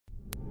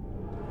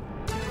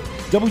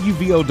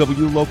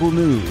WVOW Local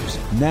News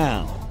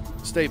now.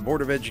 State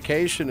Board of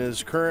Education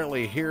is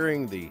currently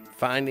hearing the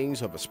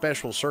findings of a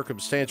special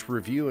circumstance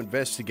review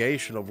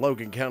investigation of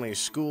Logan County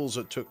schools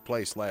that took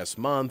place last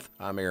month.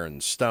 I'm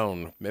Aaron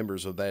Stone.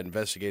 Members of that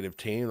investigative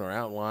team are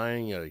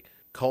outlining a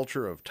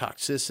culture of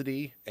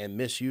toxicity and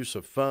misuse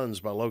of funds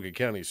by Logan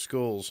County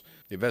schools.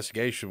 The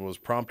investigation was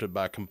prompted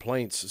by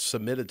complaints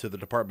submitted to the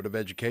Department of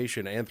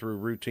Education and through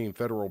routine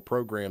federal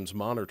programs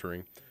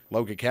monitoring.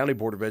 Logan County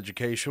Board of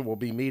Education will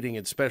be meeting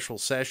in special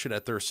session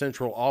at their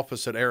central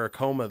office at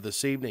Aracoma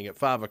this evening at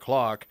 5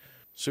 o'clock.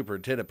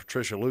 Superintendent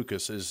Patricia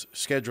Lucas is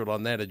scheduled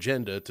on that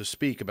agenda to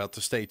speak about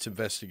the state's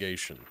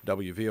investigation.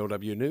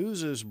 WVOW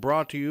News is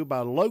brought to you by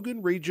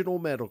Logan Regional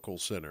Medical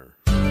Center.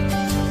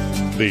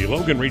 The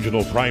Logan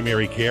Regional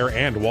Primary Care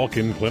and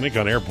Walk-In Clinic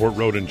on Airport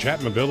Road in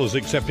Chapmanville is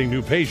accepting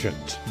new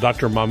patients.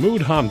 Dr.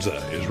 Mahmoud Hamza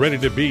is ready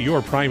to be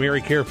your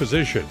primary care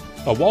physician.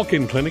 A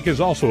walk-in clinic is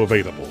also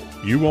available.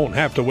 You won't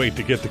have to wait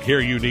to get the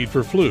care you need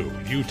for flu,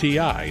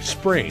 UTI,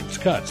 sprains,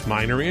 cuts,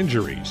 minor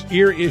injuries,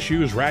 ear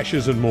issues,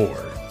 rashes, and more.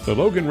 The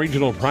Logan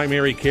Regional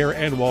Primary Care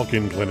and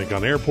Walk-In Clinic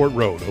on Airport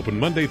Road, open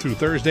Monday through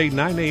Thursday,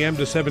 9 a.m.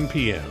 to 7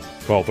 p.m.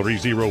 Call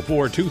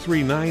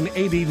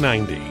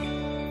 304-239-8090.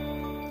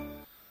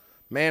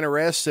 Man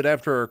arrested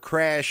after a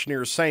crash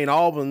near St.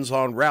 Albans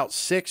on Route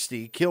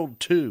 60 killed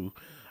two.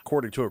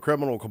 According to a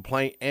criminal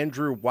complaint,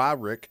 Andrew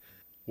Wyrick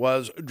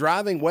was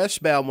driving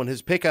westbound when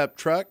his pickup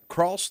truck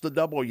crossed the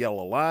double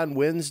yellow line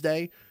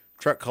Wednesday.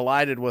 Truck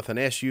collided with an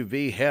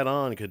SUV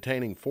head-on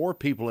containing 4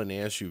 people in the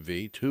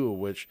SUV, 2 of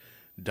which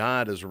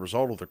died as a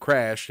result of the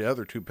crash. The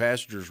other 2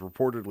 passengers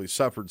reportedly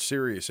suffered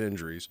serious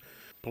injuries.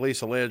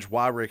 Police allege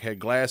Wyrick had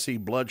glassy,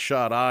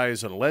 bloodshot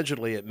eyes and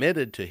allegedly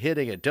admitted to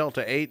hitting a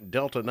Delta 8 and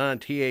Delta 9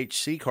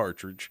 THC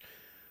cartridge.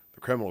 The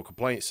criminal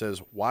complaint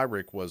says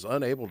Wyrick was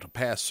unable to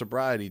pass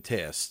sobriety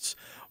tests.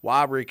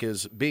 Wyrick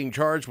is being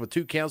charged with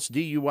 2 counts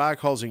DUI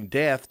causing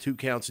death, 2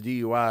 counts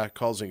DUI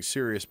causing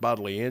serious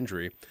bodily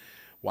injury.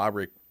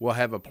 Wyrick will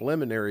have a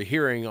preliminary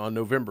hearing on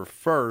November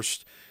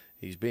 1st.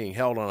 He's being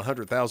held on a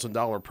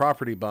 $100,000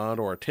 property bond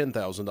or a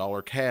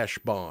 $10,000 cash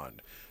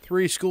bond.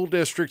 3 school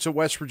districts in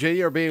West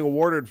Virginia are being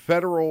awarded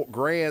federal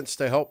grants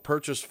to help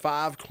purchase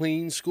 5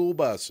 clean school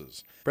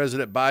buses.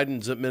 President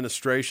Biden's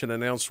administration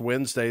announced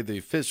Wednesday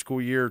the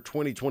fiscal year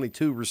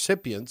 2022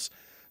 recipients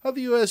of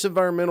the U.S.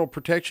 Environmental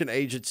Protection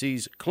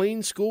Agency's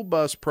Clean School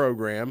Bus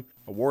Program,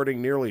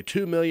 awarding nearly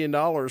 $2 million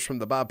from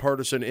the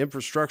bipartisan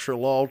infrastructure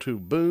law to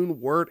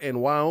Boone, Wirt,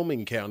 and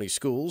Wyoming County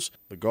schools.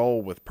 The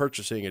goal with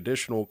purchasing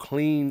additional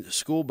clean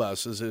school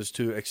buses is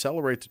to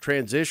accelerate the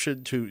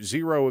transition to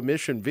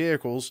zero-emission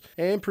vehicles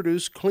and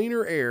produce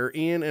cleaner air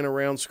in and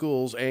around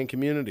schools and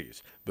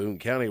communities. Boone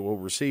County will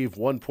receive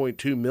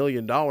 $1.2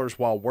 million,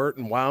 while Wirt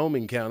and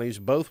Wyoming counties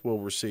both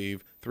will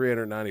receive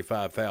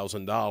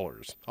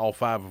 $395,000. All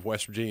 5 of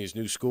West Virginia's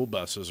new school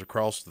buses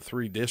across the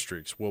 3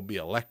 districts will be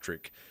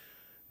electric.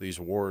 These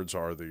awards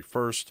are the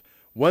first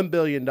 $1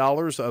 billion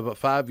of a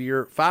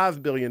 5-year,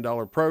 $5 billion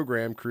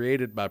program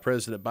created by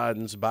President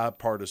Biden's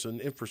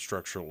bipartisan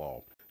infrastructure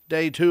law.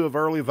 Day 2 of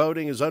early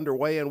voting is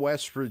underway in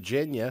West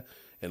Virginia.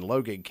 In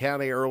Logan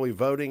County, early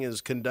voting is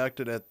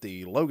conducted at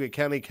the Logan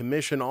County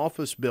Commission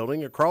office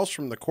building across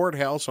from the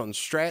courthouse on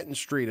Stratton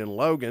Street in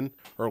Logan.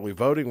 Early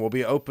voting will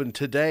be open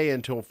today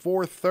until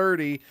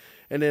 4:30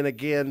 and then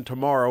again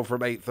tomorrow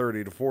from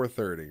 8:30 to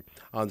 4:30.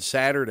 On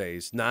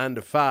Saturdays, 9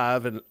 to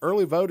 5, and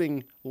early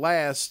voting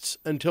lasts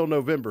until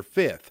November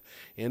 5th.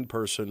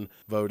 In-person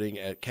voting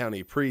at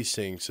county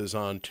precincts is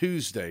on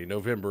Tuesday,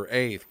 November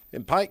 8th.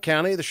 In Pike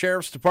County, the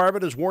Sheriff's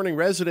Department is warning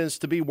residents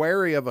to be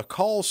wary of a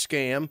call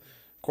scam.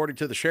 According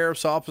to the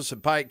Sheriff's Office in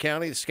Pike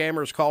County, the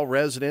scammers call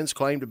residents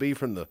claim to be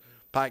from the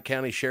Pike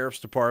County Sheriff's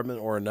Department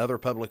or another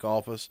public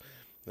office.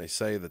 They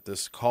say that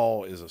this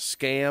call is a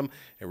scam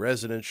and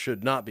residents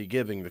should not be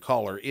giving the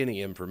caller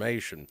any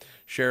information.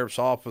 Sheriff's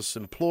Office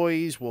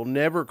employees will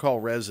never call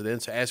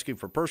residents asking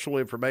for personal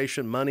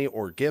information, money,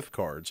 or gift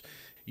cards.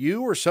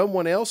 You or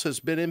someone else has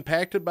been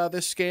impacted by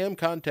this scam?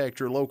 Contact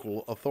your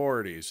local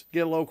authorities.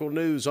 Get local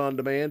news on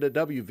demand at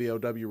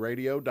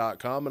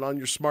WVOWradio.com and on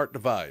your smart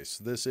device.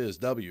 This is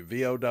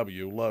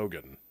WVOW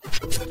Logan.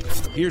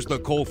 Here's the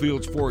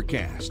Coalfields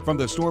forecast from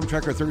the Storm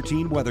Tracker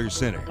 13 Weather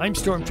Center. I'm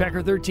Storm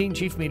Tracker 13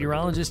 Chief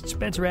Meteorologist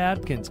Spencer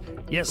Atkins.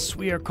 Yes,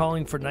 we are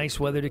calling for nice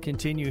weather to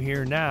continue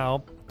here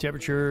now.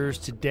 Temperatures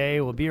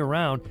today will be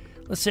around,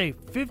 let's say,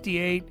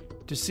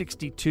 58 to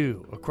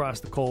 62 across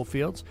the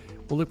coalfields.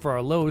 We'll look for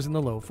our lows in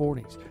the low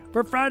 40s.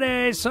 For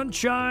Friday,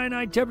 sunshine,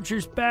 high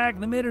temperatures back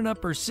in the mid and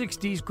upper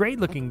 60s.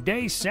 Great looking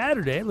day.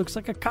 Saturday looks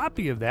like a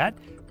copy of that.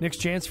 Next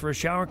chance for a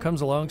shower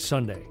comes along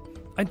Sunday.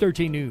 I'm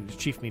 13 News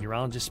Chief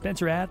Meteorologist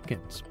Spencer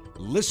Atkins.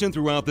 Listen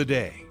throughout the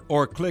day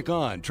or click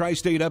on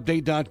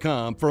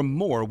tristateupdate.com for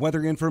more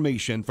weather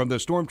information from the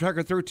Storm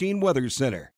Tracker 13 Weather Center.